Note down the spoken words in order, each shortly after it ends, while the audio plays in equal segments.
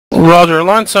Roger,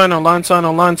 line Cyno, line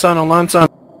Cyno, line Cyno, line Cyno.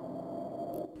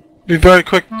 Be very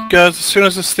quick, guys. As soon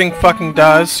as this thing fucking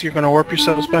dies, you're gonna warp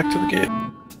yourselves back to the gate.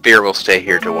 Beer will stay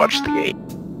here to watch the gate.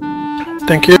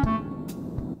 Thank you.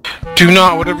 Do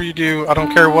not, whatever you do, I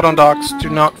don't care what on docks,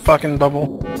 do not fucking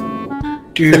bubble.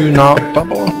 Do not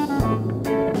bubble.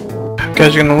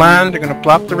 Guys, you're gonna land, you're gonna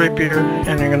plop the rapier,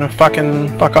 and you're gonna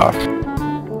fucking fuck off.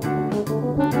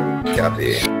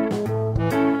 Copy.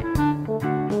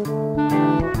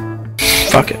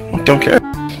 Fuck it, don't care.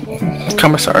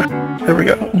 Commissar. There we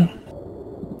go.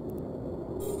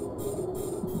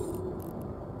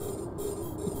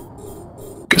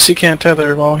 Guess he can't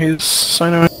tether while he's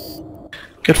Cyno.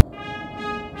 Get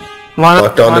line up,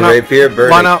 Locked on the rapier,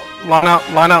 burning. line out, line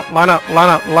out, line out, line out, line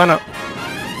out, line out.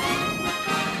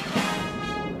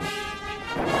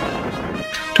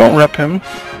 Don't rep him.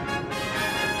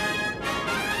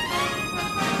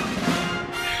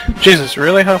 Jesus,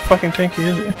 really? How fucking tanky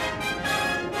is he?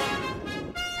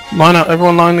 Line out,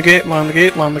 everyone line the gate, line the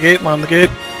gate, line the gate, line the gate.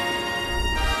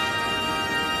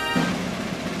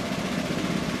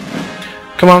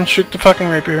 Come on, shoot the fucking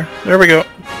rapier. There we go.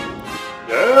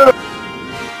 Yeah.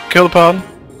 Kill the pod.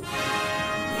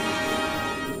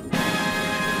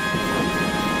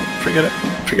 Forget it.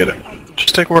 Forget it.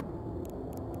 Just take work.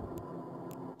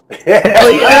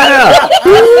 Hell yeah!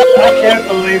 I can't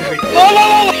believe it.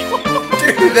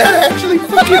 Dude, that actually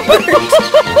fucking worked!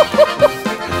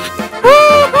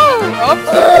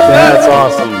 That's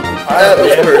awesome. That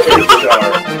was perfect.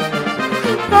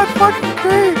 That's fucking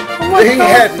great! Oh my They god!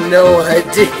 had no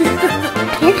idea.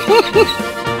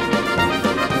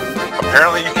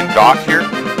 Apparently you can dock here.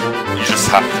 You just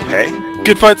have to pay.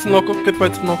 Good fights in local, good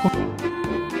fights in local.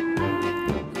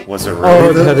 Was it really?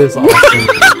 Oh, that is awesome.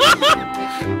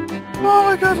 Oh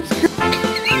my god, it's good.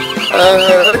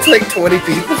 It's like 20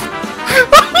 people.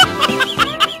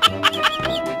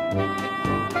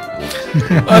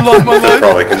 I love my life.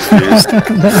 Probably confused.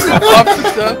 I'm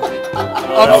success.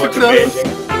 I'm success.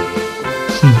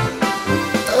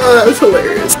 Oh, that was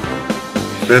hilarious.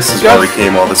 This is why we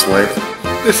came all this way.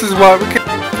 This is why we can.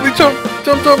 We jump,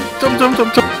 jump, jump, jump, jump,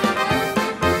 jump,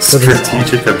 jump.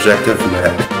 Strategic objective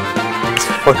met.